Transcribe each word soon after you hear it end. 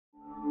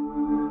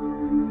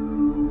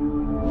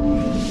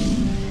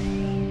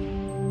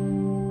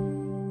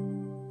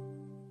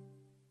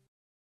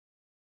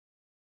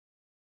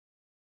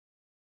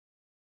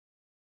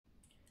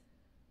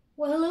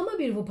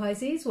beautiful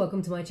Pisces,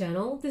 welcome to my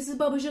channel. This is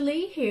Baba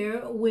Jolie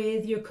here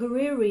with your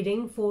career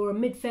reading for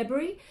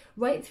mid-February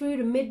right through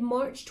to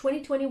mid-March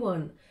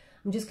 2021.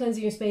 I'm just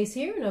cleansing your space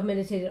here and I've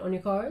meditated on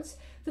your cards.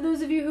 For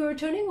those of you who are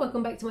returning,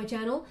 welcome back to my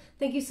channel.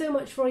 Thank you so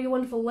much for all your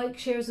wonderful likes,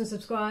 shares and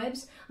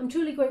subscribes. I'm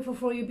truly grateful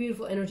for all your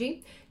beautiful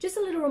energy. Just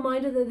a little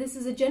reminder that this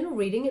is a general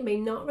reading. It may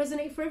not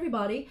resonate for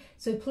everybody,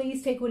 so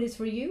please take what is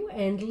for you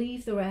and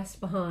leave the rest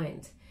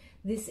behind.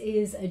 This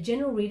is a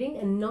general reading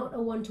and not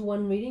a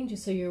one-to-one reading,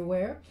 just so you're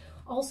aware.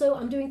 Also,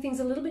 I'm doing things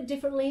a little bit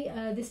differently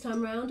this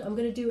time around. I'm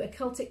going to do a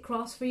Celtic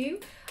cross for you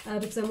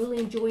because I'm really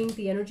enjoying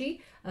the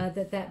energy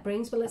that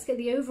brings. But let's get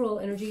the overall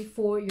energy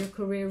for your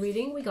career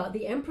reading. We got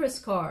the Empress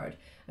card.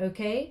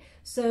 Okay,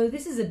 so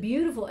this is a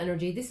beautiful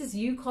energy. This is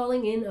you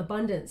calling in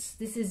abundance.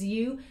 This is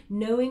you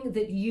knowing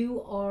that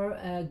you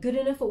are good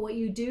enough at what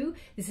you do.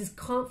 This is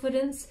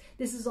confidence.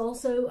 This is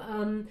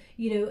also,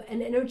 you know,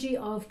 an energy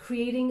of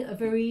creating a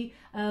very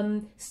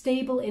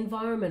stable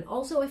environment.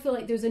 Also, I feel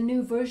like there's a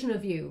new version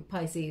of you,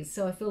 Pisces.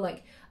 So I feel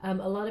like a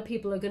lot of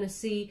people are going to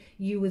see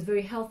you with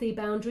very healthy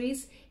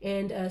boundaries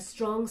and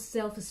strong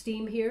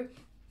self-esteem here.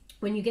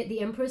 When you get the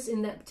Empress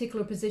in that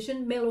particular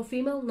position, male or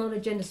female, not a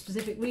gender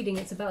specific reading,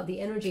 it's about the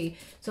energy.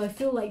 So I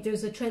feel like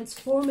there's a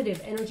transformative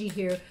energy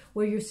here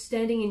where you're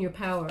standing in your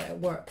power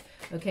at work.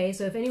 Okay,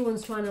 so if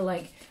anyone's trying to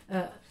like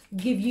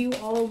give you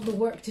all the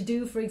work to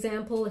do, for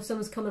example, if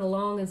someone's coming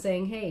along and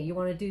saying, hey, you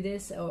want to do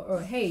this,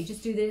 or hey,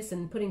 just do this,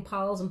 and putting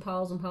piles and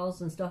piles and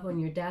piles and stuff on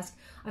your desk,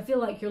 I feel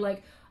like you're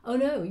like, oh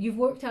no, you've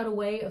worked out a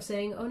way of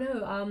saying, oh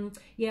no,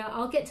 yeah,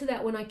 I'll get to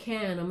that when I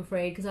can, I'm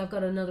afraid, because I've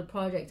got another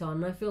project on.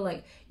 And I feel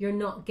like you're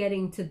not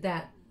getting to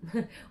that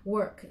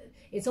work.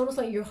 It's almost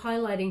like you're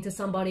highlighting to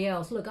somebody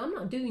else, look, I'm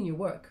not doing your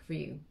work for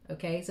you,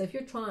 okay? So if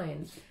you're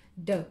trying,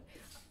 don't.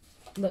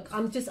 Look,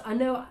 I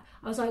know,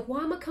 I was like,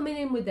 why am I coming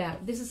in with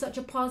that? This is such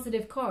a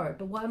positive card,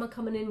 but why am I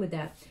coming in with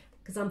that?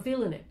 Because I'm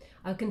feeling it.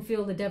 I can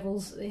feel the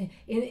devil's in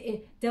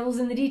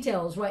the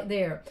details right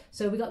there.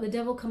 So we got the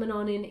devil coming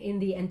on in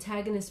the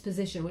antagonist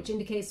position, which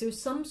indicates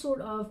there's some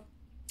sort of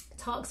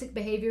toxic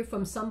behavior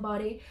from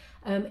somebody,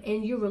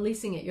 and you're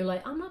releasing it. You're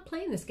like, I'm not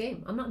playing this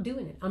game. I'm not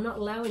doing it. I'm not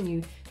allowing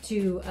you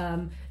to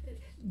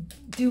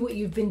do what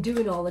you've been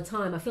doing all the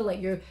time. I feel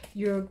like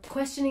you're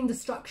questioning the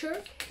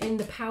structure and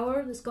the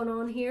power that's gone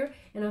on here,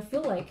 and I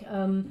feel like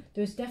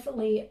there's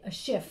definitely a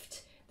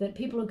shift that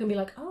people are going to be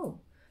like, oh,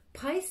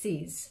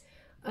 Pisces,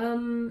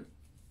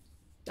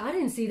 I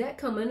didn't see that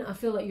coming. I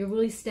feel like you're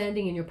really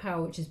standing in your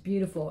power, which is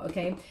beautiful.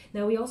 Okay,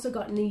 now we also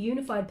got in a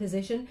unified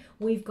position,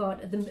 we've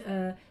got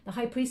the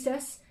High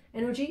Priestess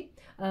energy,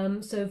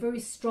 so very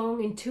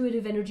strong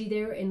intuitive energy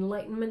there,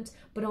 enlightenment,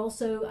 but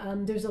also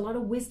there's a lot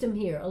of wisdom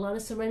here, a lot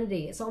of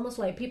serenity. It's almost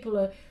like people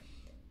are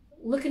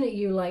looking at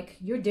you like,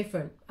 you're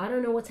different. I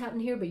don't know what's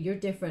happened here, but you're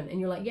different. And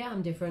you're like, yeah,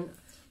 I'm different.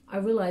 I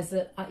realize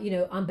that you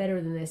know, I'm better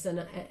than this,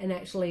 and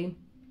actually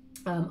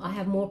I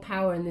have more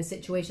power in this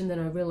situation than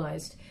I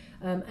realized.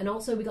 And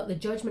also we got the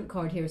Judgment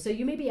card here. So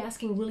you may be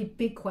asking really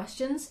big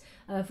questions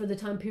for the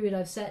time period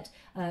I've set.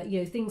 You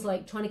know, things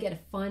like trying to get a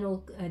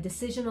final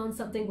decision on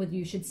something, whether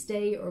you should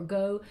stay or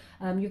go.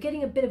 You're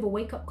getting a bit of a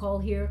wake-up call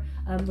here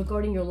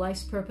regarding your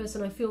life's purpose.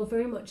 And I feel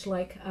very much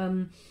like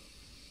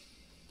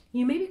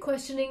you may be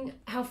questioning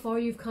how far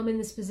you've come in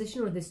this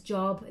position or this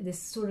job, this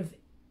sort of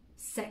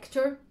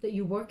sector that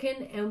you work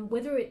in, and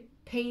whether it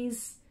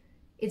pays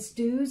its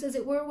dues, as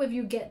it were, whether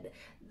you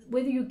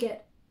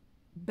get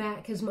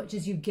back as much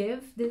as you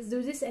give. There's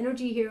this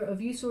energy here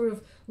of you sort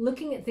of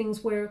looking at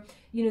things where,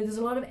 you know, there's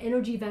a lot of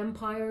energy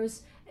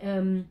vampires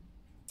and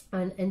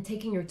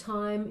taking your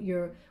time,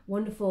 your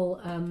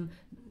wonderful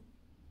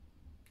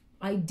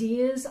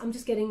ideas. I'm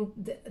just getting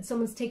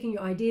someone's taking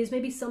your ideas.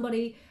 Maybe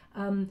somebody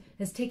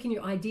has taken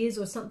your ideas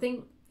or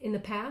something in the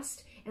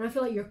past, and I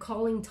feel like you're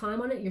calling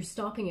time on it. You're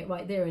stopping it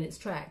right there in its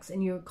tracks,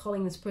 and you're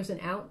calling this person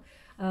out.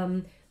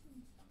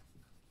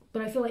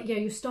 But I feel like, yeah,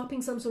 you're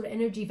stopping some sort of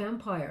energy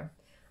vampire.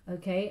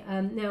 Okay,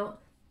 now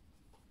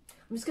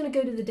I'm just going to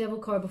go to the Devil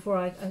card before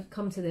I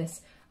come to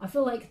this. I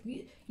feel like,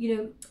 you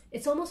know,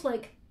 it's almost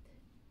like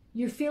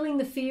you're feeling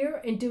the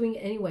fear and doing it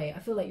anyway. I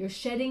feel like you're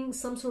shedding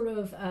some sort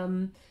of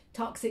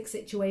toxic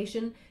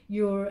situation.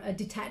 You're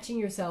detaching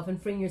yourself and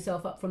freeing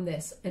yourself up from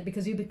this, and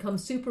because you become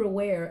super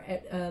aware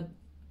at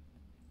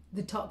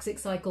the toxic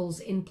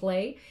cycles in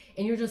play,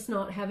 and you're just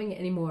not having it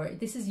anymore.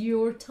 This is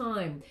your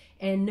time,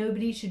 and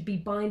nobody should be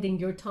binding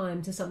your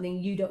time to something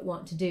you don't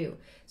want to do.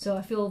 So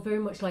I feel very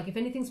much like if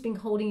anything's been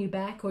holding you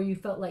back, or you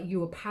felt like you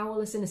were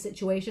powerless in a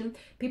situation,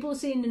 people are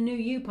seeing the new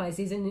you,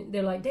 Pisces, and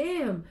they're like,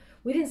 damn,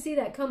 we didn't see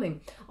that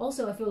coming.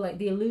 Also, I feel like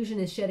the illusion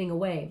is shedding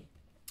away.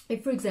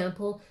 If, for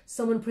example,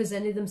 someone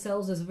presented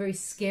themselves as a very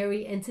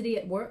scary entity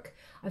at work,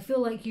 I feel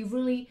like you've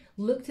really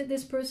looked at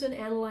this person,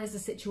 analyzed the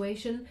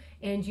situation,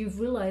 and you've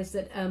realized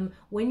that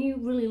when you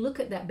really look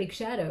at that big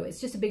shadow, it's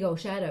just a big old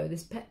shadow.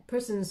 This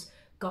person's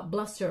got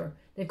bluster,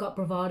 they've got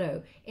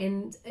bravado,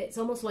 and it's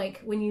almost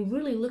like when you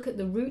really look at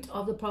the root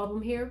of the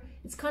problem here,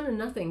 it's kind of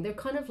nothing. They're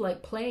kind of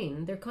like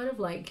plain. They're kind of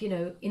like, you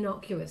know,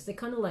 innocuous. They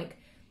kind of like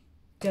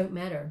don't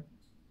matter.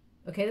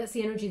 Okay, that's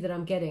the energy that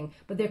I'm getting.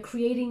 But they're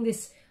creating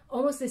this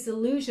almost this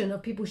illusion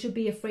of people should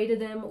be afraid of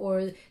them,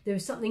 or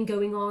there's something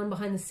going on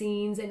behind the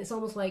scenes, and it's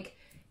almost like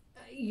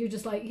you're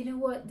just like, you know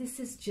what, this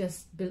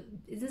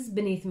is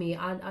beneath me.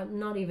 I'm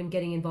not even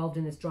getting involved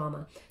in this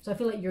drama. So I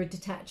feel like you're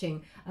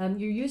detaching.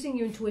 You're using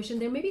your intuition.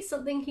 There may be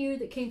something here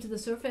that came to the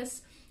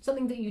surface,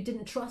 something that you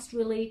didn't trust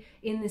really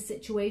in this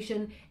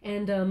situation,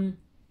 and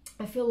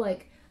I feel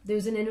like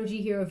there's an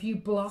energy here of you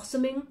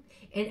blossoming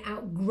and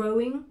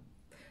outgrowing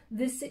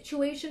this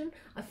situation.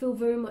 I feel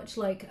very much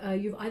like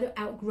you've either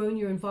outgrown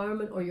your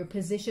environment or your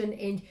position,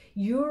 and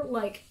you're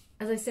like,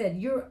 as I said,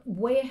 you're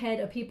way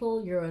ahead of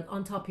people. You're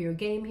on top of your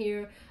game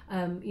here.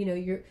 You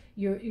know,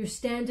 your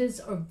standards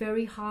are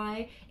very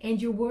high,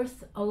 and you're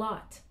worth a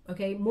lot.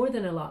 Okay, more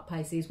than a lot,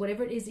 Pisces.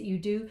 Whatever it is that you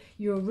do,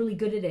 you're really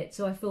good at it.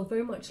 So I feel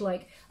very much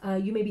like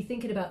you may be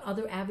thinking about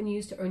other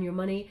avenues to earn your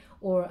money,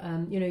 or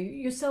you know,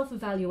 you're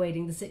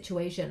self-evaluating the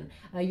situation.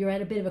 You're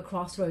at a bit of a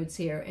crossroads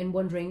here and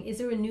wondering, is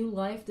there a new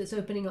life that's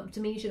opening up to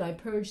me? Should I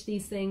purge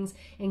these things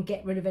and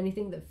get rid of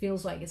anything that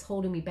feels like it's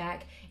holding me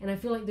back? And I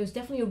feel like there's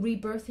definitely a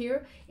rebirth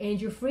here,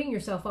 and you're freeing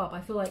yourself up. I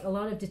feel like a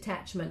lot of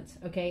detachment,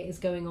 okay, is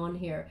going on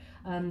here,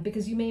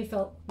 because you may have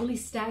felt really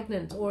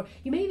stagnant, or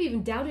you may have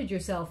even doubted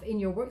yourself in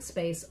your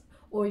workspace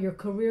or your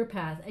career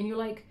path, and you're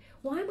like,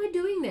 why am I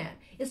doing that?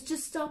 It's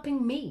just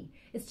stopping me.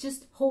 It's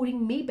just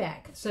holding me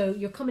back. So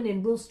you're coming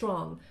in real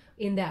strong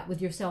in that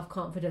with your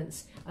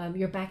self-confidence.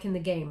 You're back in the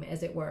game,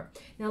 as it were.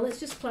 Now let's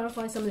just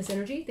clarify some of this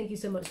energy. Thank you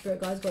so much,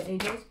 Spirit Guides, God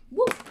Angels.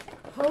 Woo!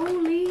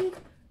 Holy,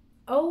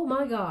 oh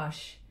my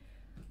gosh.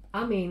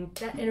 I mean,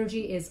 that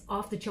energy is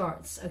off the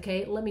charts,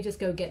 okay? Let me just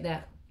go get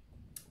that.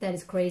 That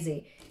is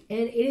crazy. And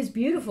it is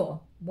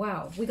beautiful.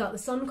 Wow, we got the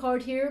Sun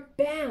card here.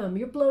 Bam,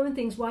 you're blowing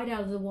things right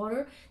out of the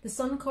water. The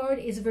Sun card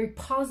is a very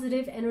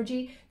positive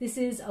energy. This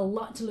is a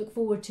lot to look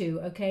forward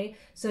to, okay?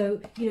 So,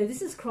 you know,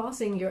 this is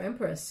crossing your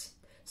Empress.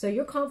 So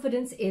your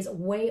confidence is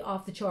way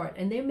off the chart.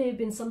 And there may have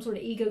been some sort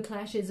of ego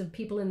clashes of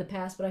people in the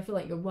past, but I feel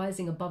like you're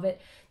rising above it.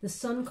 The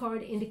Sun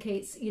card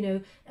indicates, you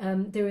know,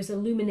 there is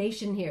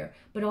illumination here,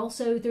 but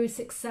also there is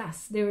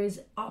success. There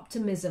is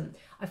optimism.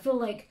 I feel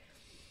like,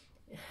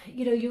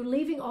 you know, you're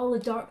leaving all the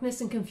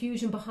darkness and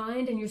confusion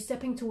behind, and you're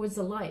stepping towards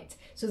the light.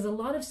 So there's a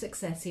lot of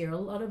success here, a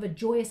lot of a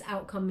joyous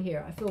outcome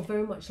here. I feel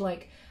very much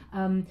like,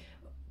 you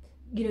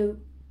know,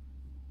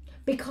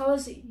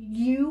 because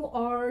you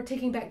are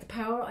taking back the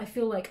power, I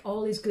feel like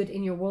all is good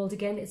in your world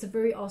again. It's a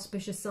very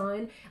auspicious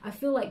sign. I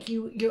feel like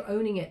you're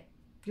owning it.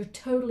 You're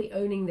totally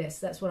owning this.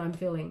 That's what I'm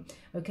feeling,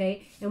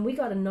 okay? And we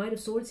got a Knight of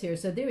Swords here,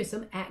 so there is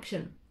some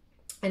action.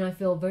 And I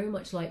feel very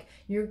much like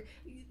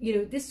you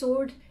know, this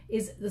sword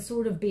is the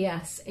sword of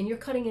BS, and you're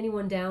cutting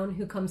anyone down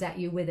who comes at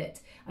you with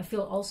it. I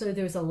feel also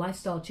there's a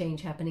lifestyle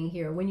change happening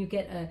here. When you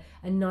get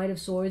a Knight of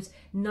Swords,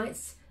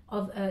 Knights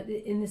of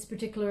in this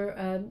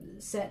particular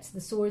set,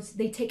 the swords,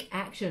 they take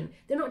action.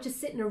 They're not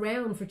just sitting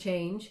around for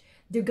change.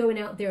 They're going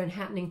out there and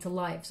happening to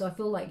life. So I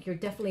feel like you're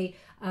definitely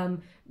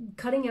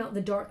cutting out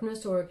the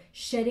darkness or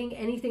shedding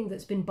anything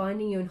that's been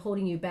binding you and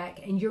holding you back,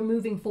 and you're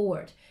moving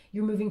forward.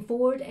 You're moving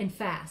forward and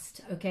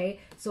fast, okay?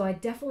 So I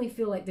definitely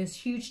feel like there's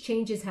huge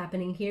changes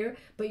happening here,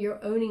 but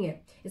you're owning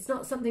it. It's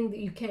not something that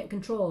you can't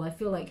control. I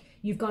feel like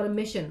you've got a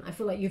mission. I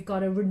feel like you've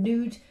got a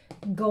renewed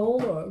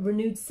goal or a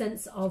renewed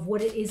sense of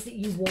what it is that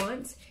you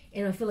want,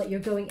 and I feel like you're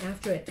going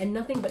after it, and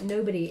nothing but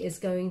nobody is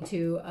going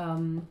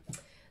to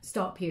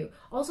stop you.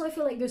 Also, I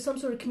feel like there's some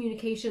sort of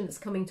communication that's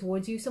coming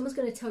towards you. Someone's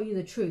going to tell you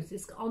the truth.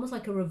 It's almost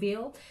like a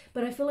reveal,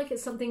 but I feel like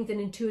it's something that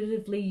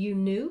intuitively you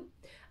knew,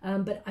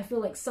 but I feel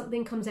like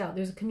something comes out.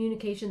 There's a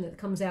communication that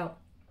comes out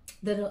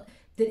that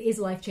is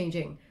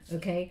life-changing,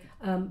 okay?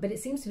 But it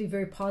seems to be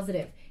very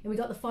positive. And we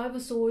got the Five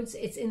of Swords.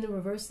 It's in the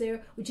reverse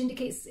there, which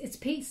indicates it's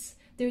peace.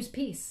 There's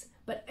peace.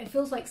 But it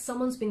feels like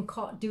someone's been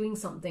caught doing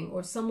something,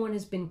 or someone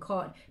has been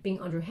caught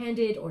being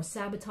underhanded or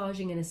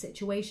sabotaging in a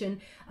situation.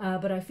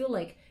 But I feel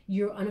like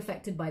you're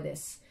unaffected by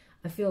this.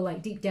 I feel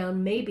like deep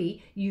down,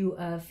 maybe you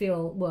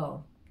feel,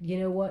 well, you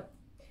know what?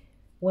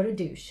 What a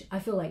douche. I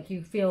feel like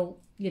you feel,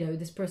 you know,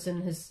 this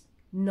person has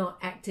not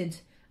acted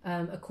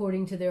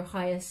according to their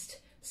highest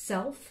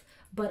self.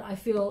 But I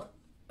feel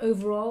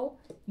overall,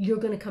 you're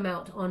going to come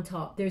out on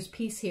top. There's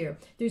peace here.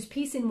 There's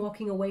peace in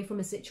walking away from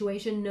a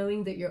situation,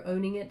 knowing that you're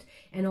owning it.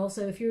 And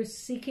also, if you're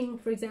seeking,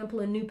 for example,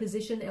 a new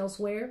position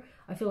elsewhere,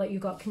 I feel like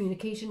you've got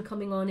communication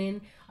coming on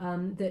in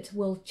that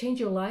will change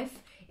your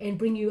life and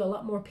bring you a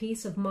lot more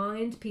peace of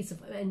mind, peace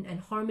of and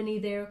harmony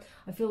there.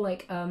 I feel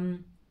like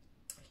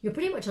you're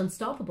pretty much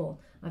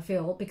unstoppable, I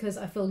feel, because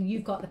I feel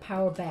you've got the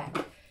power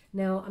back.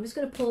 Now, I'm just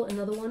going to pull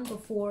another one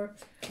before.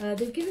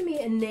 They've given me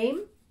a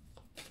name,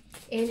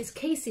 and it's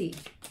Casey.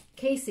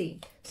 Casey.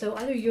 So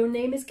either your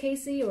name is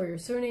Casey or your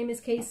surname is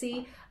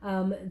Casey.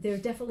 They're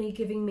definitely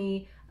giving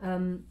me,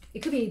 it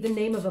could be the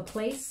name of a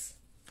place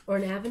or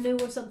an avenue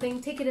or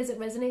something. Take it as it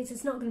resonates.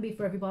 It's not going to be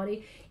for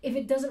everybody. If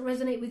it doesn't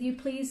resonate with you,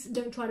 please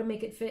don't try to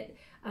make it fit.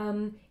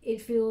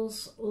 It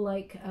feels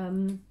like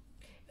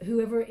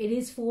whoever it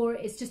is for,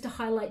 it's just a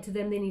highlight to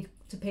them. They need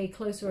to pay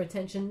closer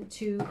attention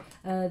to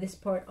this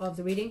part of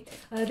the reading.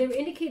 They're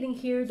indicating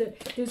here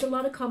that there's a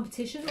lot of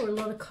competition or a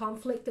lot of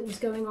conflict that was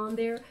going on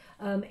there,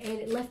 and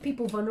it left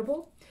people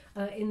vulnerable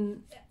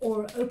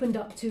or opened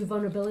up to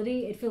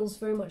vulnerability. It feels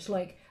very much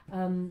like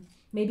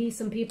maybe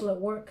some people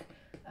at work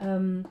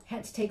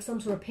had to take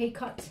some sort of pay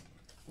cut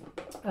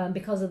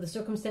because of the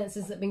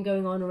circumstances that have been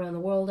going on around the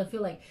world. I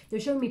feel like they're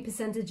showing me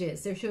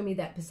percentages. They're showing me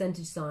that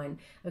percentage sign.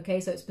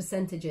 Okay, so it's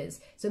percentages.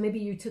 So maybe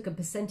you took a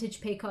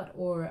percentage pay cut,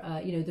 or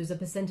you know, there's a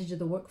percentage of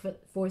the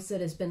workforce that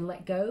has been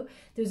let go.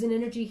 There's an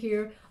energy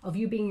here of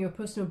you being your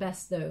personal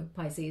best, though,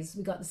 Pisces.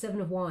 We got the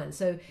 7 of Wands.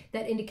 So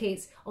that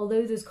indicates,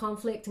 although there's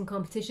conflict and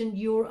competition,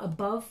 you're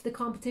above the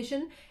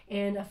competition.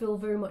 And I feel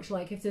very much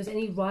like if there's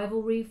any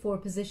rivalry for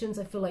positions,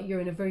 I feel like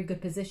you're in a very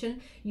good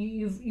position.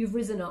 You've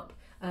risen up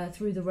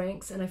through the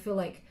ranks, and I feel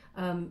like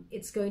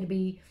it's going to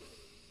be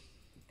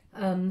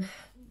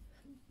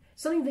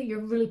something that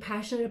you're really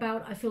passionate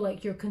about. I feel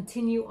like you'll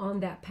continue on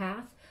that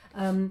path,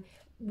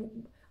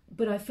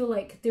 but I feel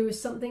like there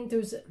is something,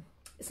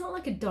 it's not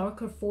like a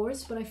darker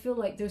force, but I feel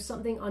like there's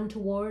something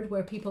untoward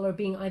where people are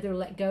being either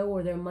let go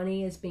or their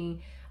money is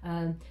being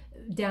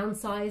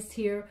downsized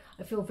here.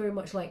 I feel very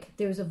much like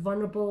there's a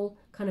vulnerable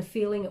kind of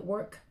feeling at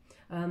work,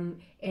 and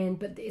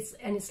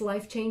it's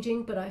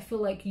life-changing, but I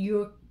feel like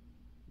you're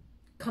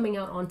coming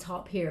out on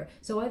top here.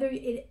 So either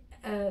it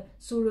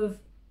sort of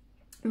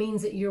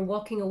means that you're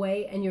walking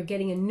away and you're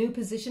getting a new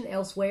position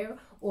elsewhere,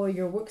 or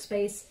your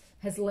workspace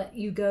has let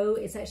you go.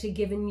 It's actually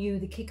given you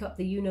the kick up,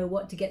 the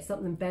you-know-what, to get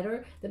something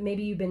better that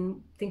maybe you've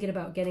been thinking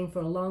about getting for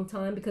a long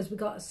time, because we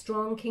got a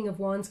strong King of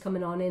Wands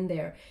coming on in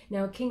there.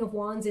 Now, King of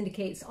Wands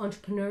indicates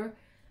entrepreneur,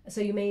 so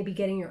you may be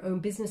getting your own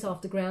business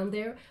off the ground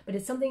there, but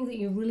it's something that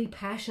you're really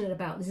passionate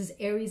about. This is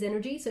Aries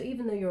energy, so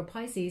even though you're a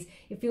Pisces,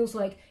 it feels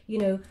like, you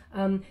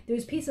know,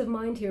 there's peace of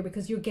mind here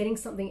because you're getting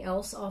something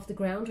else off the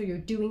ground, or you're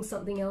doing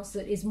something else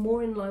that is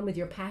more in line with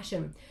your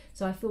passion.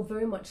 So I feel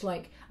very much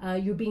like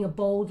you're being a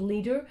bold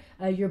leader,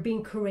 you're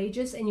being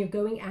courageous, and you're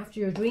going after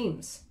your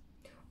dreams.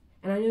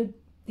 And I know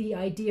the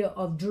idea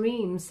of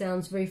dreams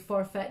sounds very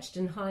far-fetched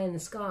and high in the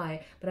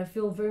sky, but I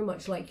feel very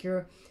much like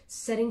you're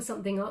setting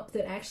something up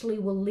that actually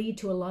will lead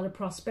to a lot of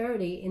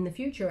prosperity in the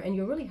future, and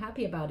you're really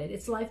happy about it.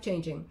 It's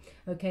life-changing,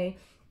 okay?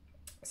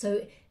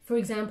 So, for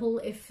example,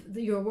 if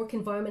your work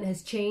environment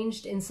has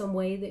changed in some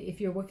way, that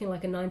if you're working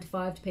like a 9 to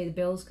 5 to pay the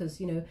bills, because,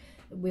 you know,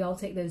 we all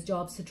take those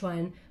jobs to try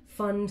and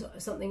fund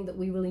something that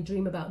we really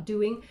dream about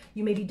doing.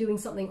 You may be doing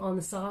something on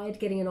the side,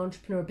 getting an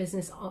entrepreneur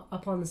business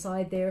up on the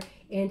side there,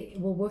 and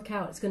it will work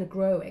out. It's going to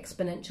grow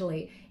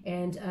exponentially,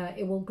 and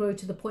it will grow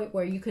to the point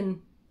where you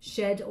can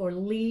shed or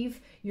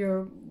leave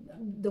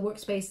the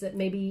workspace that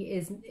maybe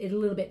is a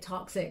little bit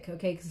toxic,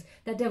 okay? Because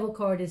that Devil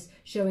card is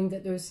showing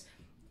that there's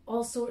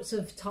all sorts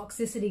of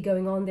toxicity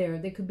going on there.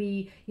 There could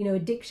be, you know,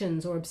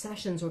 addictions or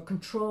obsessions or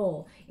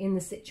control in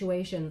the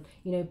situation,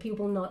 you know,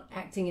 people not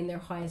acting in their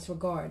highest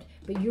regard.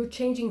 But you're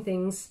changing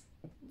things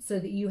so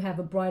that you have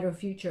a brighter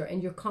future,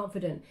 and you're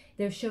confident.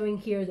 They're showing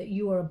here that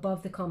you are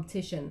above the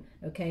competition,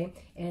 okay?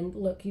 And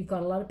look, you've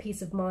got a lot of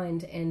peace of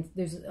mind, and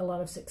there's a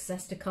lot of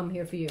success to come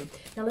here for you.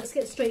 Now let's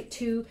get straight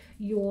to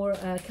your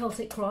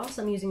Celtic Cross.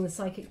 I'm using the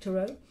Psychic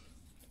Tarot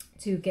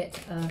to get,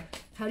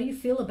 how do you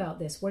feel about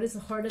this? What is the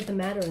heart of the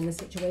matter in this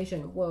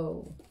situation?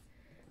 Whoa.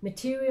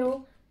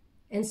 Material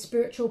and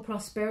spiritual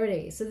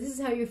prosperity. So this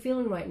is how you're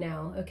feeling right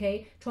now,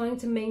 okay? Trying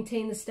to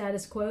maintain the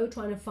status quo,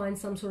 trying to find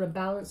some sort of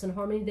balance and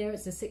harmony there.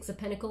 It's the 6 of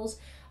Pentacles.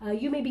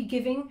 You may be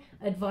giving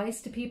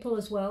advice to people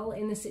as well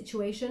in this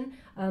situation,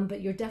 but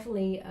you're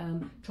definitely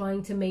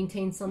trying to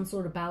maintain some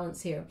sort of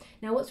balance here.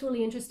 Now, what's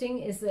really interesting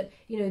is that,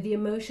 you know, the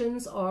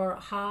emotions are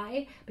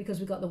high because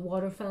we've got the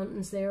water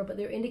fountains there, but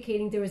they're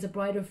indicating there is a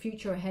brighter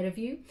future ahead of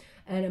you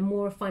and a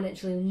more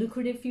financially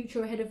lucrative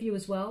future ahead of you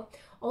as well.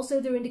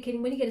 Also, they're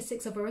indicating when you get a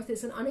 6 of Earth,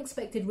 it's an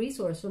unexpected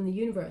resource from the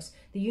universe.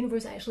 The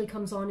universe actually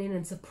comes on in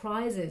and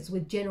surprises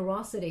with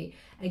generosity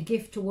a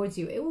gift towards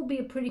you. It will be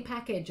a pretty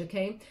package,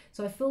 okay?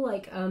 So I feel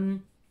like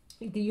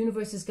the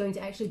universe is going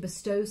to actually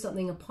bestow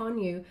something upon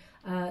you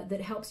that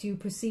helps you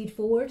proceed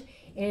forward.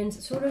 And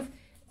sort of,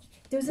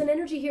 there's an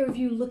energy here of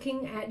you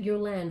looking at your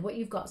land, what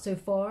you've got so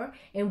far,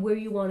 and where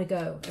you want to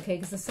go, okay?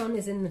 Because the sun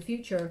is in the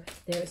future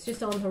there. It's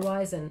just on the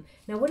horizon.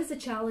 Now, what is the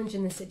challenge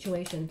in this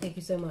situation? Thank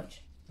you so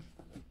much.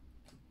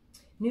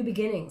 New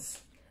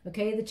beginnings,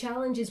 okay? The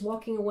challenge is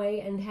walking away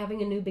and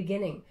having a new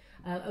beginning,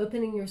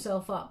 opening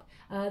yourself up.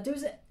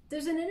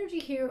 There's an energy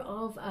here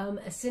of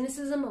a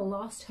cynicism, a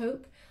lost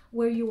hope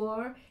where you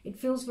are. It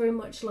feels very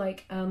much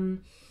like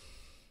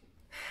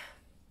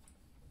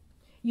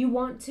you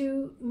want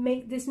to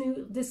make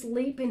this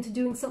leap into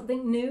doing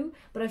something new,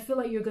 but I feel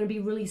like you're going to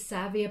be really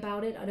savvy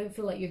about it. I don't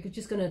feel like you're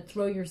just going to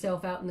throw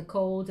yourself out in the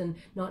cold and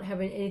not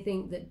having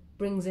anything that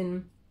brings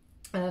in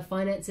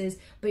finances,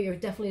 but you're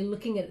definitely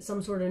looking at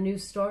some sort of new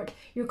start.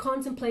 You're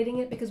contemplating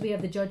it because we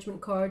have the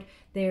Judgment card.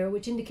 there,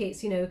 which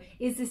indicates, you know,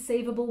 is this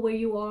savable where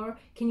you are?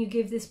 Can you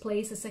give this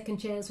place a second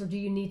chance, or do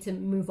you need to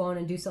move on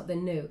and do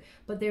something new?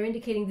 But they're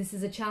indicating this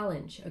is a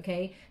challenge,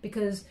 okay?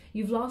 Because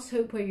you've lost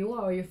hope where you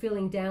are, you're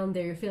feeling down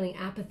there, you're feeling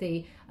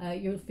apathy,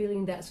 you're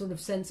feeling that sort of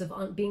sense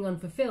of being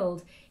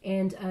unfulfilled,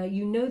 and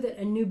you know that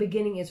a new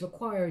beginning is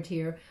required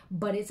here,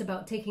 but it's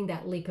about taking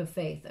that leap of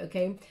faith,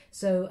 okay?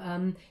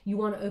 So you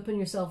want to open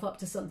yourself up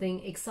to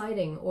something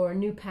exciting or a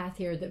new path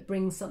here that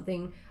brings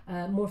something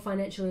more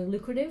financially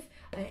lucrative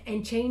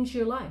and change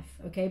your life,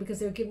 okay? Because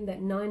they're given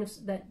that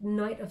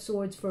Knight of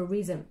Swords for a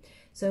reason.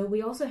 So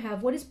we also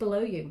have what is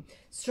below you.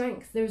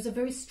 Strength. There's a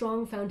very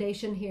strong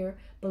foundation here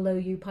below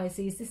you,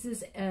 Pisces. This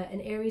is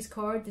an Aries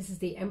card. This is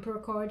the Emperor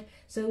card.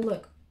 So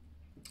look,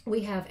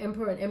 we have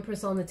Emperor and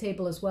Empress on the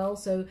table as well.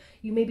 So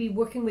you may be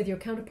working with your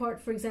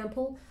counterpart, for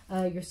example,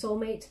 your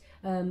soulmate.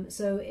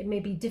 So it may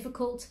be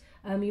difficult.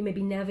 You may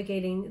be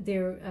navigating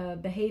their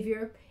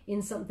behavior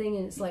in something,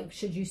 and it's like,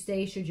 should you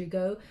stay, should you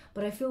go?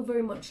 But I feel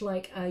very much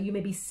like you may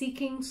be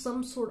seeking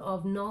some sort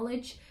of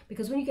knowledge,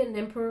 because when you get an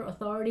Emperor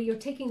authority, you're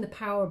taking the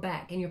power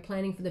back and you're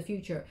planning for the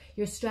future.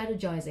 You're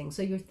strategizing.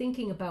 So you're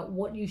thinking about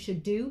what you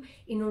should do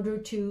in order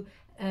to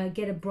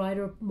get a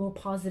brighter, more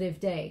positive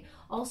day.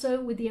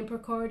 Also, with the Emperor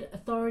card,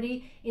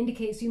 authority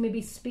indicates you may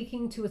be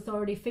speaking to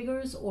authority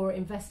figures or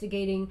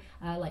investigating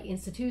like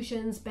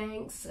institutions,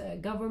 banks,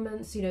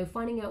 governments, you know,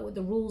 finding out what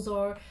the rules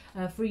are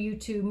for you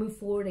to move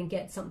forward and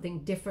get something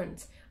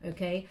different,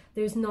 okay?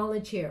 There's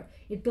knowledge here.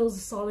 It builds a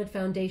solid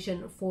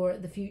foundation for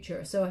the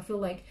future. So I feel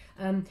like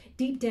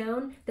deep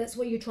down, that's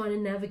what you're trying to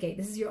navigate.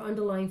 This is your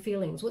underlying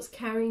feelings. What's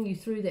carrying you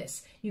through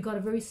this? You've got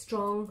a very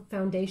strong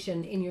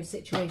foundation in your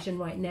situation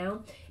right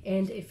now,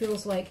 and it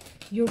feels like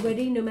you're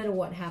ready no matter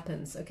what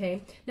happens,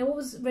 okay? Now, what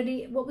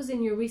was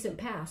in your recent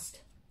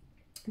past?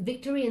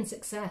 Victory and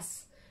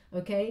success,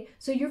 okay?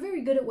 So you're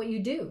very good at what you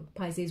do,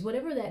 Pisces.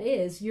 Whatever that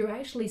is, you're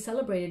actually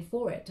celebrated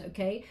for it,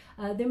 okay?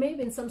 There may have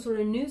been some sort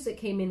of news that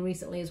came in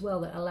recently as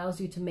well that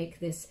allows you to make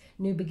this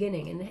new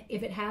beginning. And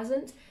if it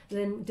hasn't,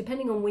 then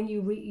depending on when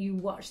you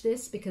watch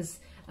this, because,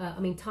 I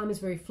mean, time is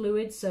very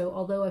fluid. So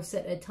although I've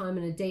set a time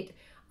and a date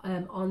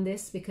on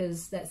this,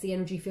 because that's the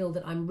energy field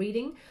that I'm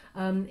reading,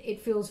 it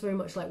feels very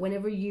much like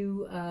whenever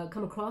you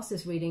come across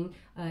this reading,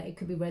 it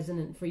could be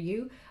resonant for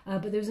you.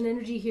 But there's an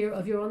energy here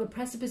of you're on the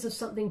precipice of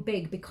something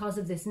big because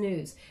of this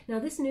news. Now,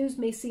 this news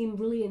may seem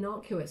really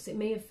innocuous. It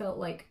may have felt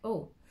like,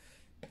 oh,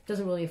 it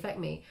doesn't really affect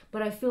me,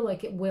 but I feel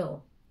like it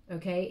will,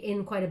 okay,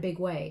 in quite a big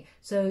way.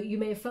 So you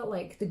may have felt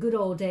like the good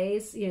old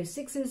days. You know,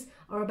 sixes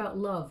are about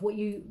love, what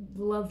you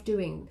love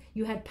doing.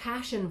 You had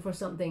passion for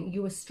something.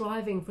 You were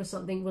striving for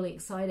something really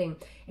exciting,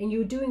 and you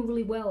were doing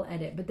really well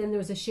at it. But then there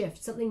was a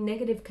shift. Something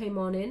negative came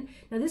on in.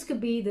 Now, this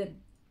could be that,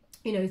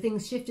 you know,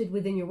 things shifted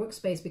within your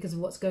workspace because of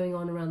what's going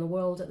on around the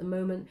world at the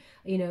moment.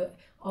 You know,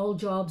 all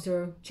jobs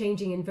are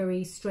changing in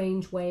very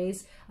strange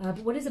ways. But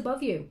what is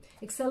above you?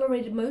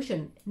 Accelerated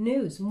motion,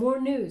 news,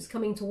 more news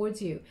coming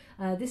towards you.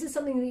 This is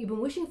something that you've been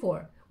wishing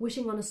for,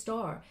 wishing on a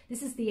star.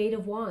 This is the Eight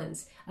of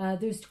Wands.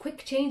 There's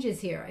quick changes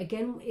here.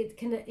 Again, it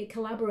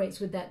collaborates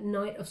with that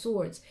Knight of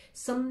Swords.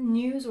 Some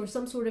news or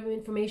some sort of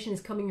information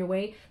is coming your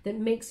way that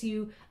makes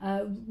you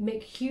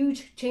make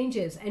huge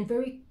changes and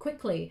very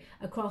quickly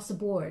across the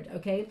board,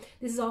 okay?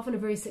 This is often a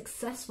very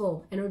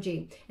successful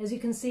energy. As you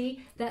can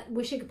see, that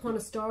wishing upon a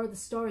star, the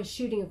star is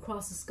shooting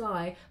across the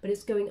sky, but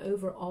it's going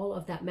over all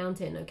of that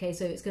mountain, okay?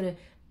 So it's going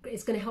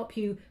to help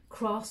you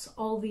cross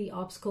all the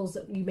obstacles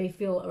that you may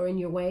feel are in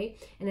your way,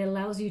 and it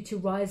allows you to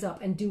rise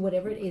up and do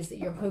whatever it is that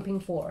you're hoping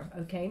for,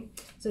 okay?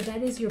 So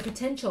that is your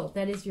potential.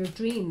 That is your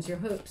dreams, your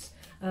hopes.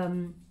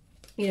 You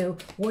know,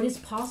 what is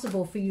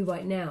possible for you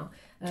right now.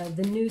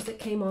 The news that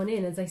came on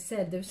in, as I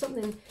said, there's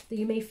something that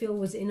you may feel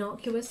was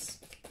innocuous,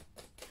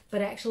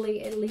 but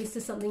actually it leads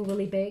to something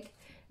really big.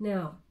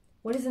 Now,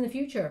 what is in the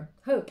future?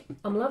 Hope.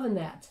 I'm loving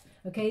that.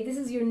 Okay, this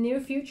is your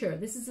near future.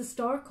 This is the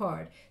star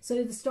card.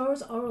 So the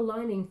stars are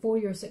aligning for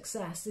your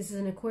success. This is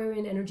an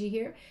Aquarian energy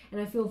here.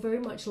 And I feel very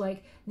much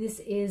like this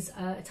is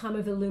a time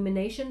of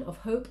illumination, of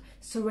hope,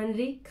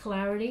 serenity,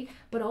 clarity,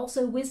 but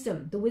also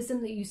wisdom. The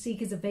wisdom that you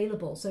seek is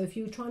available. So if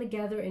you're trying to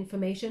gather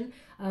information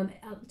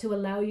to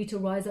allow you to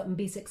rise up and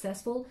be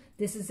successful,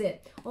 this is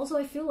it. Also,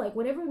 I feel like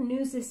whatever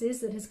news this is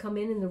that has come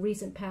in the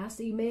recent past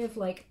that you may have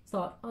like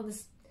thought, oh,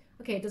 this,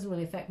 okay, it doesn't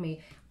really affect me.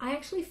 I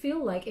actually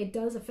feel like it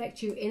does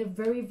affect you in a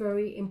very,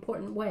 very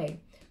important way,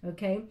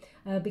 okay?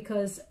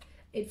 Because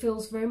it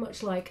feels very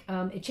much like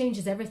it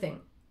changes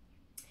everything.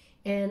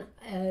 And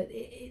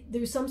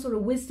there's some sort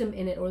of wisdom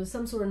in it, or there's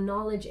some sort of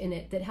knowledge in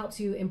it that helps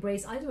you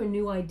embrace either a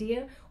new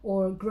idea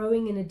or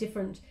growing in a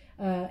different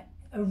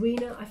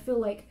arena. I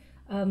feel like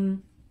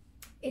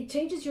it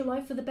changes your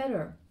life for the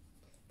better,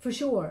 for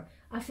sure.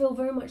 I feel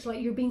very much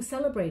like you're being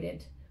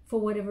celebrated for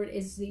whatever it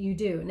is that you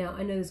do. Now,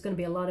 I know there's going to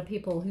be a lot of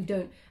people who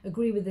don't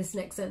agree with this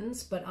next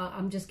sentence, but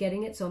I'm just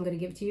getting it, so I'm going to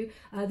give it to you.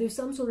 There's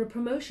some sort of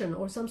promotion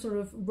or some sort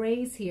of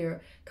raise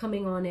here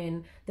coming on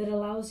in that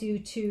allows you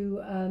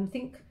to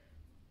think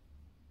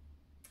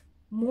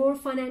more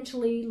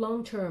financially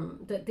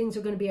long-term, that things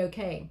are going to be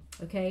okay.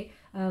 Okay.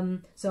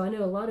 So I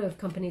know a lot of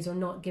companies are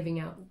not giving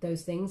out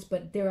those things,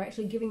 but they're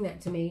actually giving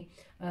that to me.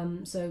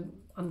 So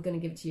I'm going to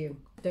give it to you.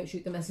 Don't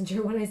shoot the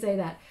messenger when I say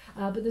that.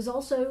 But there's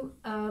also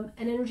an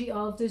energy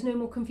of there's no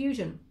more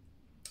confusion.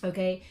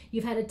 Okay,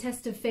 you've had a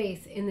test of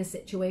faith in this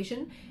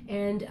situation,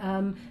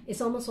 and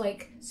it's almost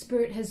like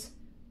Spirit has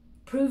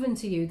proven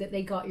to you that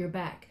they got your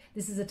back.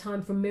 This is a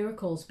time for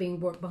miracles being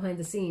worked behind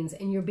the scenes,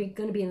 and you're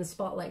going to be in the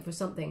spotlight for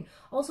something.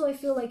 Also, I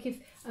feel like if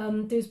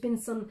there's been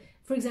some,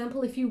 for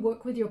example, if you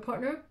work with your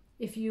partner,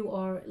 if you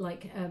are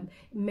like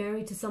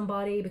married to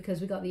somebody, because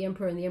we got the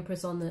Emperor and the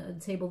Empress on the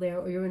table there,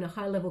 or you're in a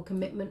high-level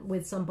commitment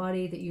with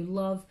somebody that you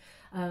love,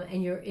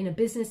 and you're in a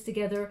business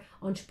together,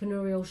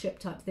 entrepreneurship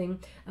type thing,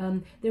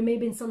 there may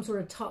have been some sort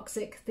of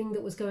toxic thing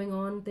that was going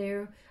on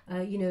there,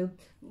 you know,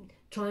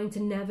 trying to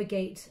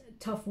navigate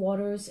tough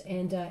waters,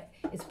 and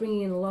it's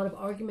bringing in a lot of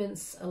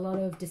arguments, a lot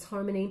of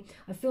disharmony.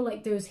 I feel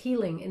like there's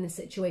healing in this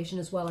situation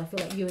as well. I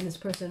feel like you and this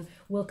person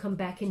will come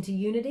back into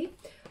unity.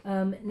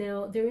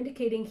 Now, they're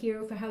indicating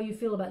here for how you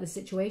feel about the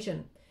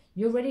situation.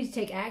 You're ready to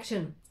take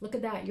action. Look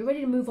at that. You're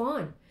ready to move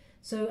on.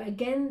 So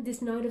again,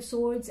 this Knight of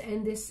Swords,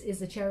 and this is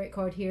the Chariot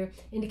card here,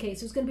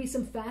 indicates there's going to be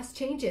some fast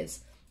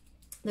changes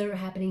that are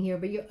happening here,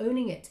 but you're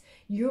owning it.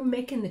 You're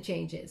making the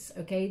changes,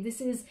 okay?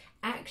 This is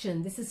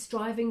action. This is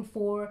striving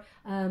for,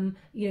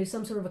 you know,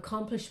 some sort of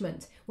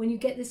accomplishment. When you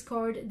get this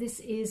card, this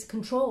is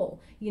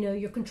control. You know,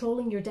 you're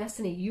controlling your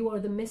destiny. You are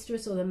the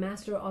mistress or the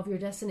master of your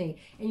destiny,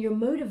 and you're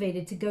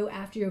motivated to go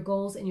after your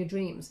goals and your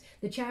dreams.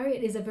 The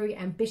Chariot is a very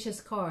ambitious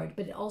card,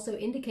 but it also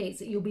indicates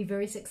that you'll be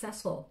very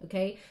successful,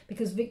 okay?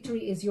 Because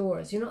victory is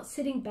yours. You're not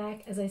sitting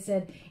back, as I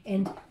said,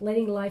 and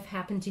letting life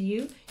happen to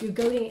you. You're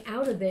going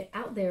out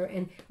there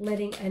and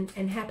letting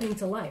and happening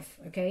to life,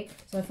 okay?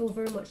 So I feel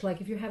very much like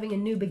if you're having a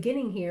new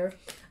beginning here,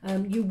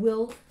 you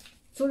will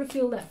sort of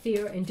feel that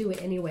fear and do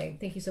it anyway.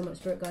 Thank you so much,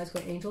 Spirit Guides,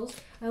 Great Angels.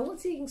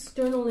 What's the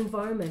external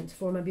environment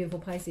for my beautiful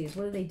Pisces?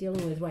 What are they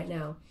dealing with right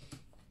now?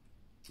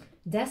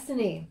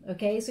 Destiny,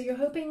 okay? So you're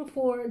hoping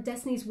for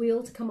Destiny's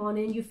wheel to come on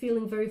in. You're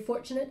feeling very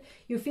fortunate.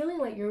 You're feeling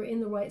like you're in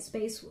the right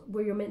space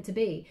where you're meant to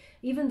be.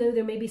 Even though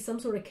there may be some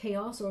sort of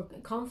chaos or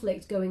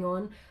conflict going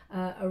on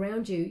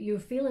around you, you're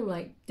feeling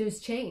like there's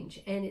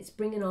change, and it's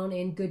bringing on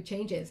in good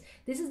changes.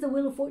 This is the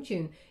Wheel of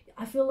Fortune.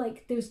 I feel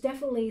like there's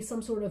definitely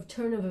some sort of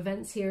turn of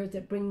events here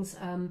that brings,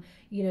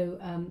 you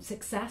know,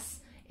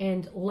 success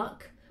and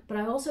luck. But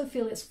I also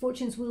feel it's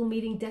Fortune's wheel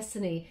meeting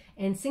destiny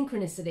and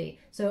synchronicity.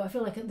 So I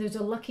feel like there's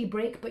a lucky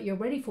break, but you're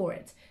ready for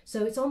it.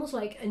 So it's almost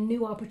like a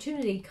new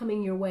opportunity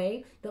coming your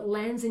way that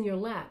lands in your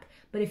lap.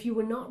 But if you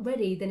were not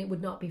ready, then it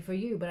would not be for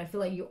you. But I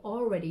feel like you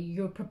are ready.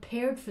 You're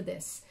prepared for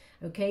this.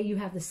 Okay, you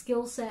have the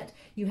skill set,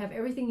 you have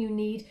everything you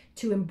need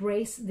to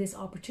embrace this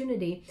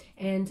opportunity,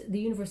 and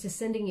the universe is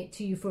sending it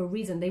to you for a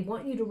reason. They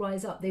want you to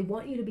rise up. They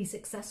want you to be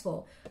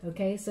successful.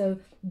 Okay, so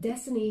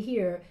destiny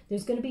here,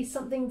 there's going to be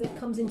something that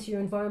comes into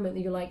your environment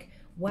that you're like,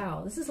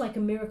 wow, this is like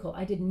a miracle.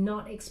 I did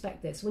not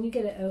expect this. When you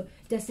get a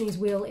Destiny's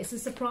Wheel, it's a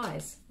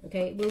surprise.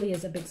 Okay, it really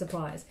is a big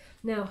surprise.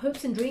 Now,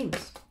 hopes and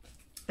dreams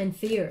and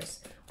fears.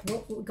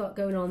 What we got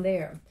going on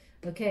there?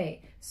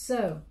 Okay,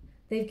 so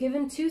they've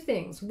given two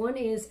things. One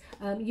is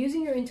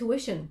using your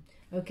intuition.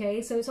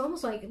 Okay, so it's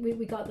almost like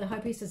we got the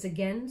High Priestess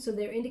again. So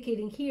they're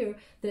indicating here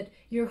that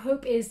your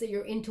hope is that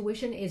your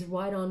intuition is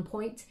right on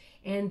point,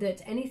 and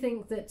that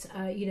anything that,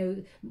 you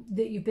know,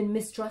 that you've been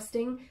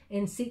mistrusting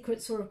and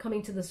secrets sort of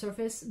coming to the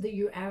surface, that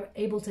you're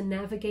able to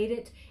navigate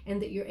it and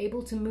that you're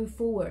able to move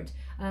forward.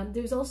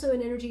 There's also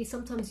an energy,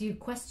 sometimes you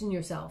question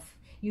yourself.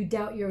 You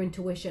doubt your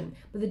intuition,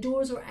 but the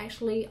doors are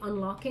actually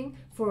unlocking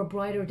for a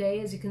brighter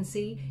day. As you can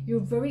see, you're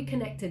very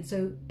connected,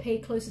 so pay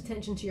close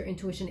attention to your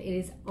intuition. It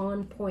is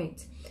on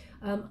point.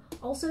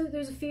 Also,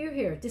 there's a fear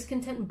here,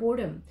 discontent and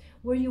boredom.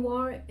 Where you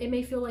are, it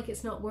may feel like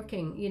it's not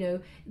working. You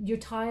know, you're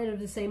tired of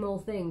the same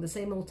old thing, the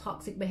same old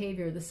toxic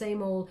behavior, the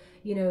same old,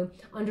 you know,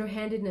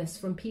 underhandedness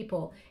from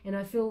people. And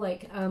I feel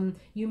like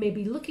you may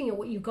be looking at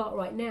what you've got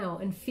right now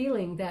and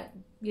feeling that,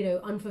 you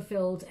know,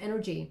 unfulfilled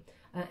energy.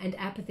 And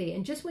apathy.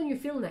 And just when you're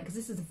feeling that, because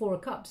this is the Four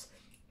of Cups,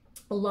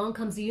 along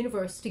comes the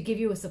universe to give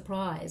you a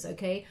surprise,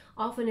 okay?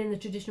 Often in the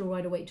traditional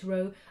Rider-Waite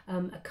Tarot,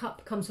 a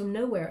cup comes from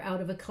nowhere,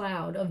 out of a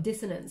cloud of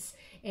dissonance.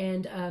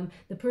 And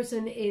the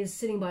person is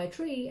sitting by a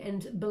tree,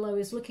 and below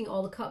is looking at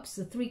all the cups,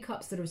 the 3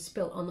 cups that are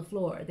spilt on the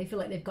floor. They feel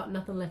like they've got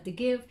nothing left to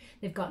give.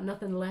 They've got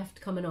nothing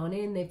left coming on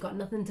in. They've got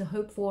nothing to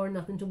hope for,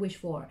 nothing to wish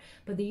for.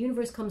 But the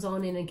universe comes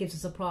on in and gives a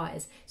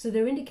surprise. So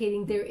they're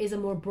indicating there is a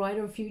more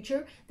brighter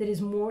future that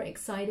is more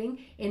exciting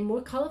and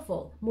more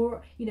colorful,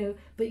 more, you know,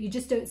 but you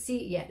just don't see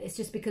it yet. It's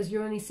just because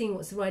you're only seeing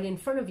what's right in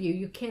front of you.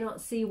 You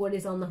cannot see what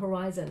is on the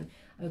horizon.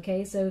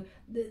 Okay, so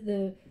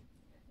the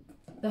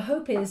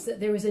hope is that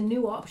there is a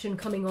new option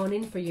coming on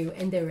in for you,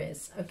 and there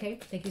is. Okay,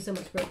 thank you so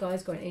much, Spirit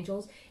Guides, Guardian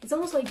Angels. It's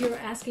almost like you're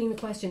asking the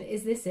question,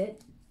 is this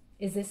it?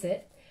 Is this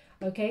it?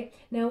 Okay,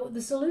 now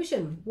the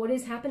solution, what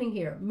is happening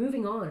here?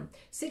 Moving on.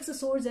 6 of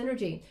Swords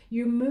energy.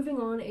 You're moving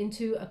on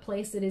into a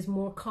place that is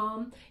more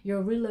calm.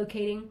 You're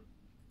relocating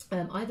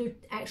either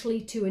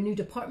actually to a new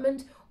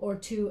department or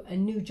to a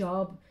new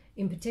job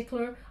in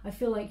particular. I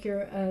feel like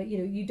you're, you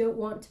know, you don't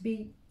want to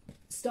be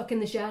stuck in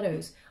the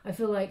shadows. I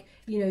feel like,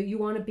 you know, you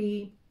want to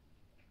be,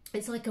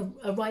 it's like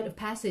a rite of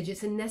passage.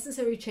 It's a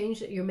necessary change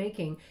that you're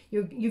making.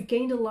 You've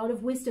gained a lot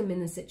of wisdom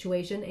in this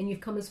situation and you've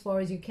come as far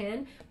as you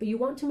can, but you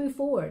want to move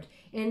forward.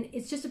 And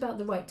it's just about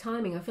the right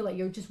timing. I feel like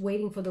you're just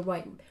waiting for the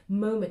right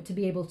moment to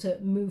be able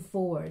to move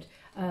forward.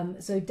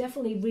 So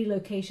definitely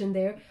relocation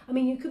there. I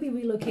mean, you could be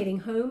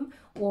relocating home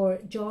or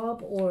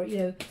job, or, you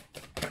know,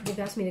 they've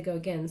asked me to go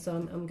again, so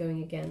I'm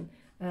going again.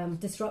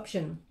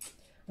 Disruption.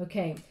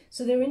 Okay,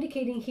 so they're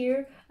indicating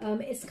here,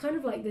 it's kind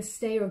of like this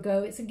stay or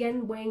go. It's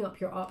again weighing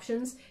up your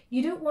options.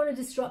 You don't want to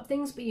disrupt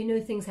things, but you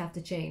know things have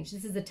to change.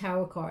 This is the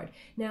Tower card.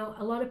 Now,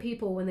 a lot of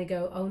people, when they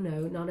go, oh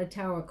no, not a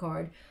Tower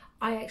card,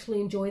 I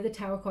actually enjoy the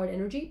Tower card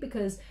energy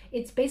because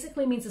it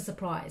basically means a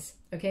surprise,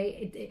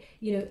 okay?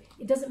 You know,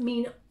 it doesn't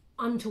mean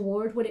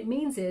untoward. What it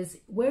means is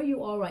where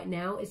you are right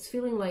now, it's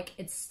feeling like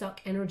it's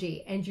stuck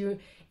energy. And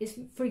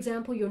for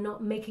example, you're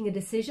not making a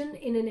decision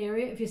in an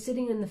area. If you're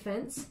sitting in the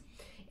fence,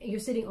 you're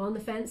sitting on the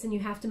fence and you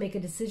have to make a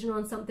decision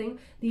on something,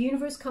 the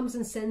universe comes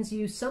and sends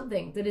you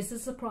something that is a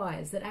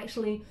surprise, that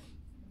actually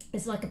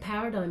is like a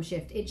paradigm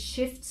shift. It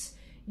shifts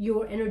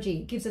your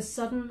energy. It gives a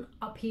sudden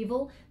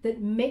upheaval that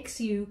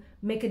makes you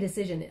make a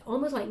decision. It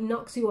almost like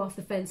knocks you off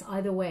the fence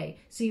either way.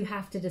 So you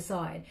have to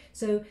decide.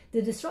 So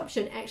the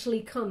disruption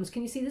actually comes.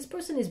 Can you see this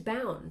person is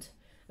bound?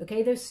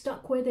 Okay, they're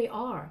stuck where they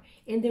are.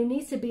 And there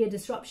needs to be a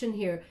disruption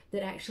here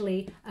that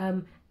actually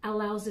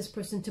allows this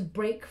person to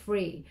break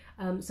free.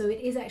 So it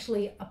is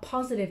actually a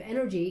positive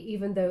energy,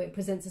 even though it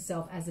presents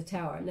itself as a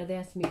tower. Now they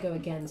asked me to go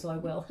again, so I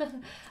will.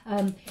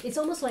 It's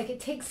almost like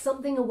it takes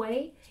something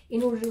away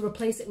in order to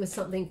replace it with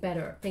something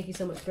better. Thank you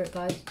so much, Spirit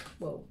Guides.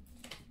 Whoa.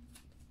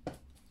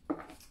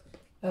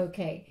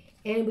 Okay,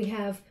 and we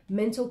have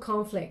mental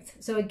conflict.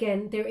 So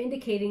again, they're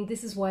indicating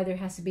this is why there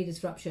has to be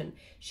disruption.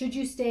 Should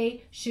you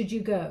stay? Should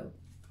you go?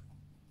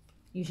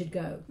 You should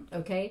go,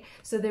 okay?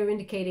 So they're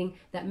indicating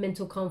that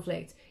mental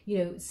conflict, you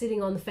know,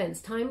 sitting on the fence,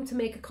 time to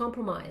make a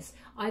compromise.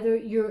 Either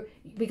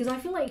because I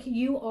feel like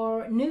you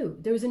are new.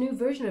 There's a new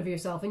version of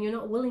yourself and you're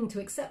not willing to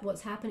accept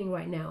what's happening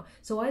right now.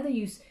 So either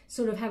you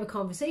sort of have a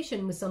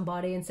conversation with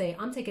somebody and say,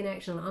 I'm taking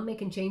action, I'm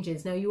making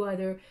changes. Now you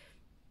either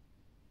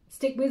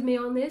stick with me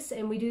on this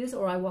and we do this,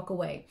 or I walk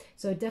away.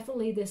 So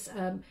definitely this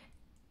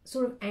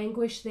sort of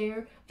anguish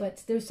there,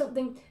 but there's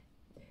something,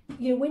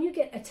 you know, when you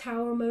get a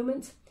Tower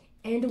moment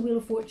and a Wheel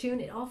of Fortune,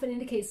 it often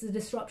indicates the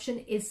disruption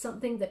is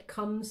something that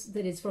comes,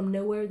 that is from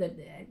nowhere, that,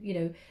 you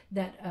know,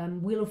 that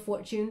Wheel of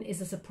Fortune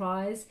is a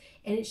surprise,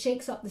 and it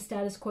shakes up the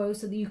status quo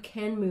so that you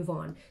can move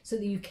on, so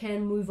that you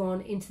can move on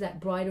into that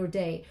brighter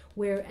day,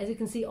 where, as you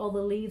can see, all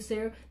the leaves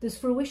there, there's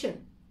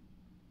fruition,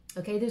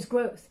 okay, there's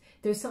growth.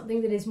 There's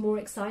something that is more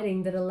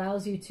exciting that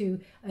allows you to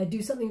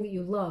do something that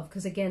you love,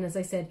 because again, as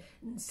I said,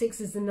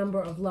 6 is the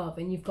number of love,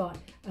 and you've got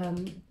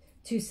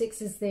 2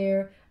 6s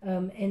there,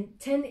 and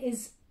 10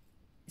 is,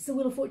 it's the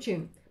Wheel of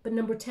Fortune, but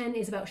number 10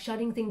 is about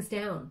shutting things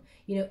down,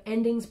 you know,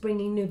 endings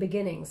bringing new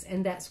beginnings,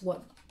 and that's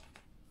what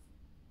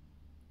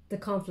the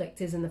conflict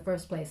is in the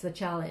first place, the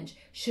challenge.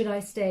 Should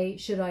I stay?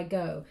 Should I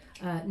go?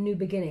 New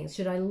beginnings.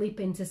 Should I leap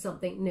into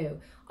something new?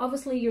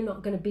 Obviously, you're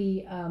not going to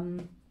be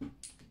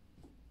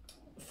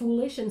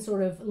foolish and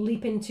sort of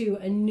leap into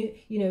a new,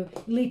 you know,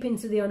 leap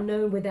into the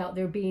unknown without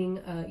there being,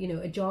 you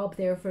know, a job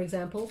there, for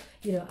example.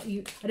 You know,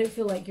 I don't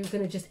feel like you're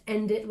going to just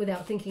end it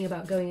without thinking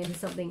about going into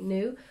something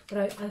new,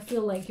 but I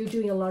feel like you're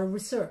doing a lot of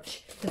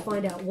research to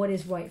find out what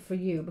is right for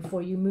you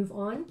before you move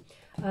on.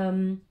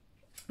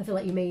 I feel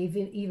like you may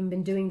even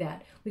been doing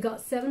that. We got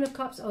 7 of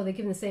Cups. Oh, they're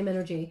giving the same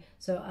energy,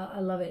 so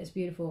I love it. It's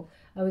beautiful.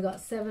 We got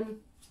 7.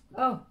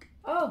 Oh,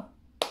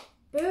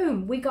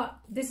 boom, we got,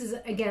 this is,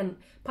 again,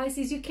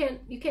 Pisces, you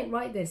can't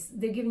write this.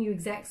 They're giving you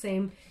exact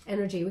same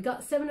energy. We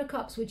got 7 of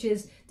Cups, which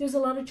is, there's a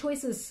lot of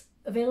choices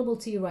available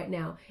to you right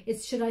now.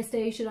 It's should I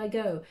stay, should I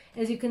go?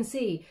 As you can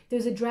see,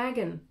 there's a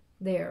dragon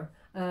there.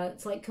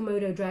 It's like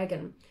Komodo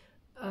dragon.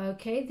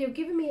 Okay, they're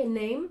giving me a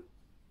name,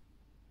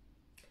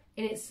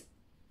 and it's,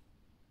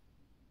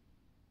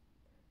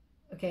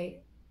 okay,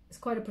 it's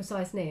quite a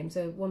precise name.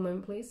 So one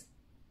moment, please.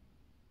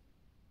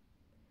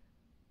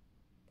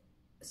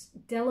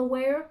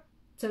 Delaware.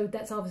 So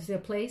that's obviously a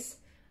place.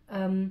 I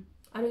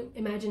don't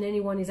imagine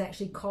anyone is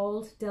actually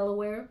called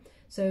Delaware.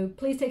 So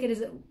please take it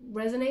as it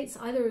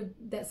resonates. Either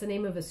that's the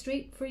name of a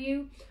street for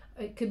you.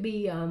 It could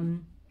be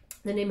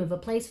the name of a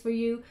place for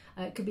you.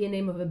 It could be a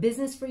name of a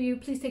business for you.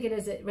 Please take it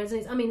as it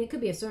resonates. I mean, it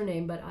could be a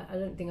surname, but I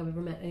don't think I've ever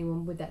met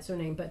anyone with that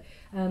surname. But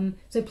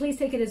so please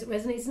take it as it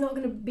resonates. It's not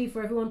going to be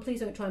for everyone. Please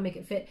don't try and make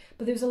it fit.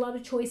 But there's a lot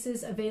of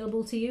choices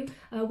available to you.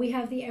 We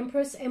have the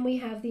Empress and we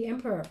have the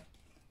Emperor.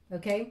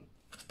 Okay?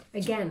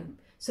 Again.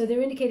 So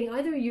they're indicating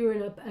either you're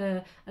in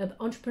an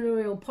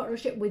entrepreneurial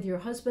partnership with your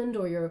husband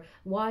or your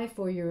wife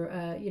or your,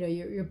 you know,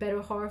 your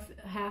better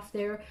half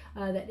there.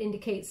 That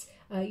indicates,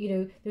 you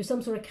know, there's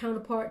some sort of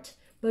counterpart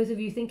both of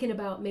you thinking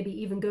about maybe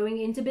even going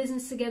into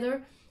business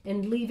together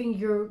and leaving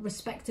your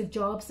respective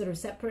jobs that are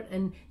separate,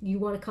 and you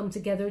want to come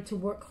together to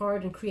work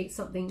hard and create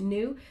something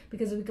new,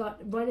 because we've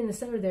got right in the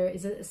center there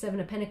is a Seven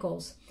of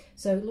Pentacles.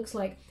 So it looks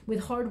like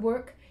with hard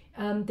work,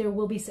 there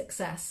will be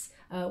success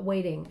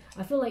waiting.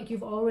 I feel like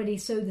you've already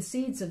sowed the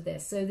seeds of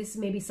this. So this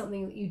may be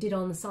something that you did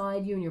on the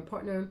side, you and your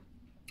partner,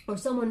 or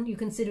someone you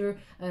consider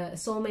a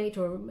soulmate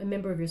or a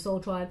member of your soul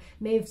tribe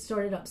may have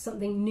started up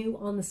something new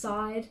on the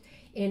side,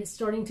 and it's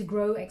starting to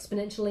grow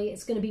exponentially.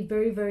 It's going to be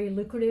very, very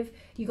lucrative.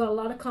 You got a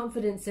lot of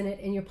confidence in it,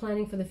 and you're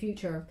planning for the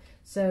future.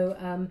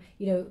 So,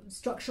 you know,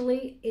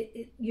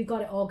 structurally, you've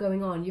got it all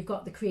going on. You've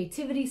got the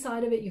creativity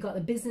side of it. You've got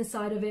the business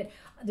side of it.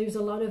 There's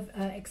a lot of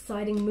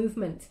exciting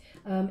movement.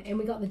 And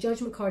we got the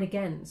Judgment card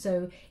again.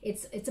 So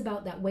it's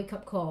about that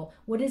wake-up call.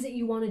 What is it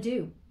you want to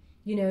do?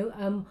 You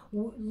know,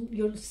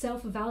 you're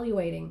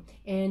self-evaluating,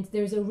 and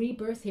there's a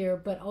rebirth here,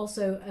 but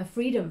also a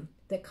freedom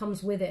that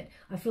comes with it.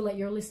 I feel like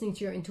you're listening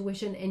to your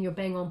intuition, and you're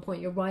bang on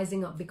point. You're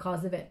rising up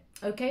because of it.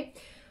 Okay,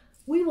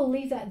 we will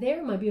leave that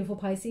there, my beautiful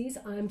Pisces.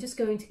 I'm just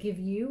going to give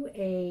you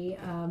a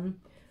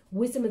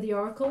wisdom of the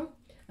oracle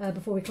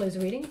before we close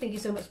the reading. Thank you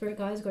so much, Spirit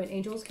Guides, Guardian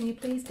Angels. Can you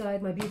please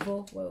guide my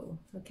beautiful... Whoa.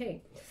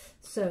 Okay,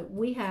 so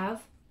we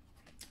have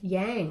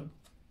Yang.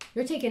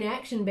 You're taking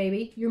action,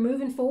 baby. You're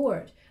moving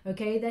forward.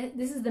 Okay,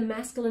 this is the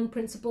masculine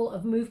principle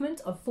of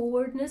movement, of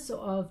forwardness,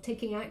 of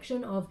taking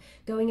action, of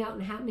going out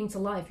and happening to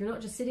life. You're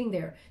not just sitting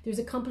there. There's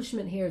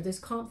accomplishment here. There's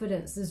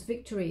confidence. There's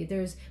victory.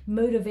 There's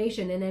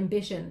motivation and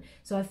ambition.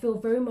 So I feel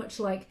very much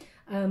like,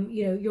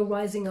 you know, you're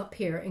rising up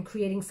here and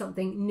creating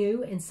something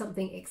new and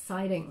something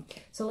exciting.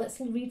 So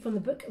let's read from the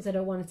book, because I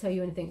don't want to tell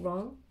you anything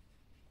wrong.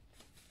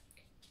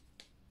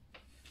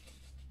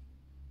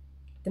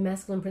 The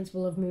masculine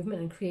principle of movement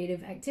and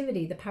creative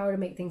activity, the power to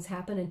make things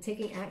happen and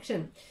taking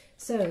action.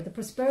 So the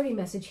prosperity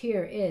message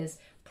here is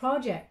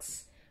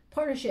projects,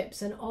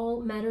 partnerships, and all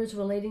matters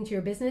relating to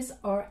your business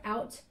are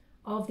out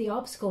of the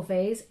obstacle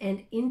phase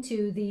and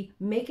into the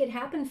make it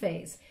happen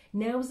phase.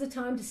 Now is the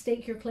time to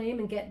stake your claim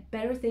and get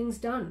better things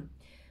done.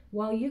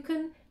 While you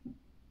can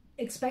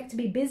expect to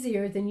be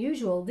busier than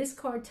usual, this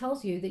card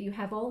tells you that you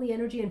have all the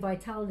energy and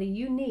vitality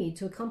you need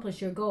to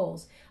accomplish your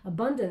goals.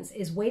 Abundance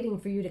is waiting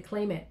for you to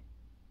claim it.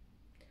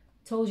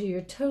 Told you,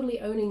 you're totally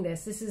owning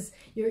this. This is,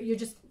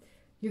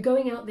 you're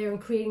going out there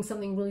and creating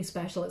something really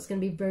special. It's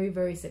going to be very,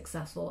 very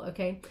successful.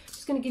 Okay,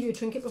 just going to give you a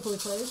trinket before we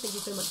close. Thank you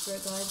so much,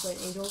 Spirit Guides,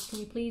 Guardian Angels. Can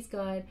you please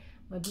guide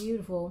my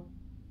beautiful...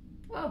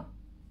 Oh,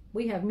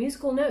 we have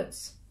musical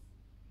notes.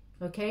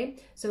 Okay,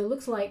 so it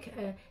looks like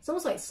it's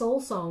almost like soul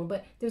song,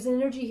 but there's an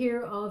energy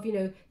here of, you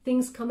know,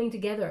 things coming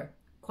together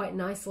quite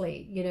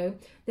nicely. You know,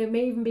 there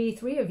may even be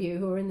 3 of you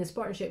who are in this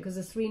partnership, because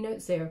there's 3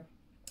 notes there,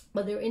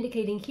 but they're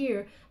indicating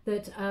here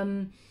that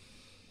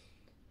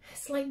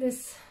it's like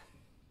this,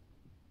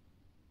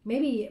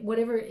 maybe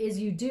whatever it is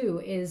you do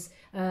is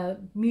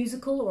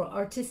musical or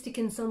artistic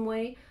in some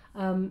way,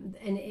 and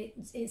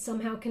it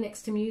somehow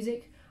connects to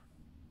music.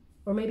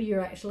 Or maybe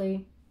you're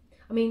actually,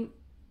 I mean,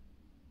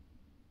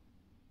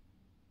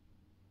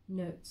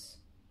 notes.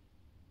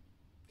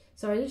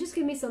 Sorry, just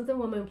give me something,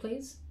 one moment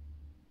please.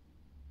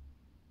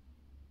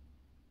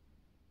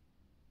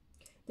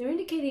 They're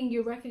indicating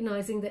you're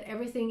recognizing that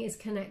everything is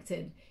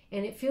connected,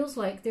 and it feels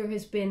like there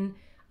has been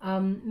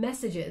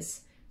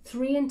messages,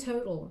 3 in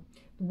total.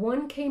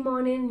 1 came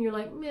on in and you're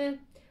like, meh,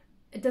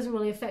 it doesn't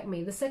really affect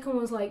me. The second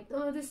one's like,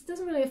 oh, this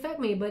doesn't really affect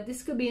me, but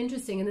this could be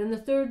interesting. And then the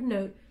 3rd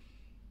note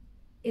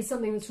is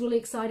something that's really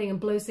exciting and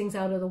blows things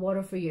out of the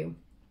water for you.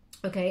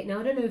 Okay, now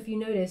I don't know if you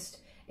noticed,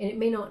 and it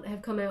may not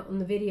have come out on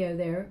the video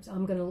there, so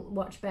I'm going to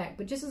watch back,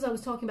 but just as I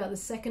was talking about the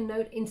 2nd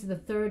note into the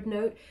 3rd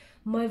note,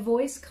 my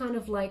voice kind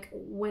of like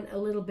went a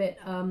little bit,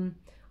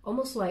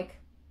 almost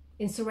like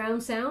in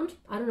surround sound.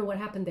 I don't know what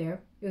happened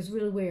there. It was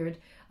really weird.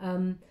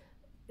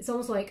 It's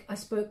almost like I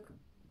spoke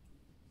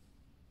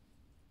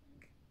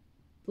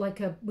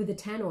like with a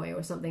tannoy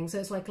or something. So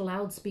it's like a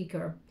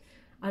loudspeaker.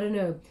 I don't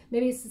know.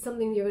 Maybe it's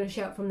something you're going to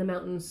shout from the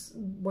mountains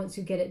once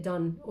you get it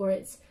done. Or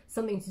it's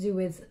something to do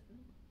with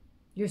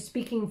your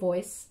speaking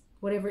voice,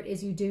 whatever it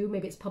is you do.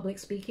 Maybe it's public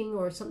speaking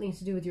or something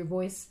to do with your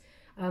voice.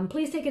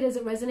 Please take it as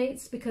it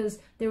resonates, because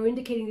they were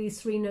indicating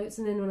these 3 notes,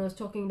 and then when I was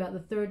talking about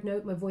the 3rd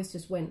note, my voice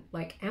just went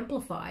like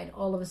amplified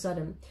all of a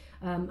sudden.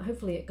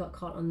 Hopefully it got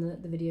caught on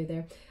the video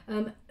there.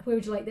 Where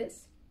would you like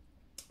this?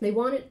 They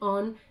want it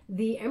on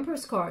the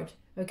Empress card,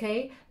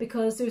 okay?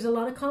 Because there's a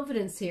lot of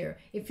confidence here.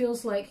 It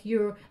feels like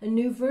you're a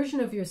new version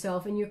of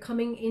yourself, and you're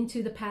coming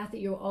into the path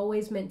that you're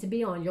always meant to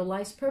be on, your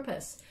life's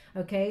purpose,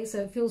 okay?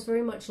 So it feels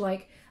very much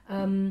like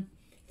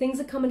things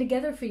are coming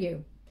together for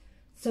you.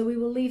 So we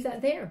will leave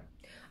that there.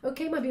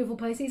 Okay, my beautiful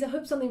Pisces, I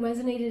hope something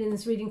resonated in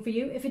this reading for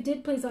you. If it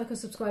did, please like or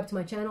subscribe to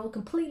my channel.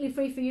 Completely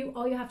free for you.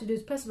 All you have to do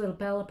is press the little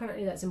bell.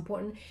 Apparently that's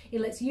important. It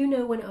lets you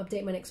know when I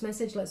update my next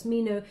message. Lets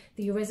me know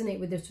that you resonate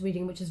with this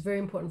reading, which is very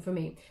important for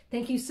me.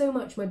 Thank you so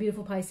much, my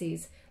beautiful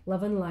Pisces.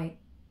 Love and light.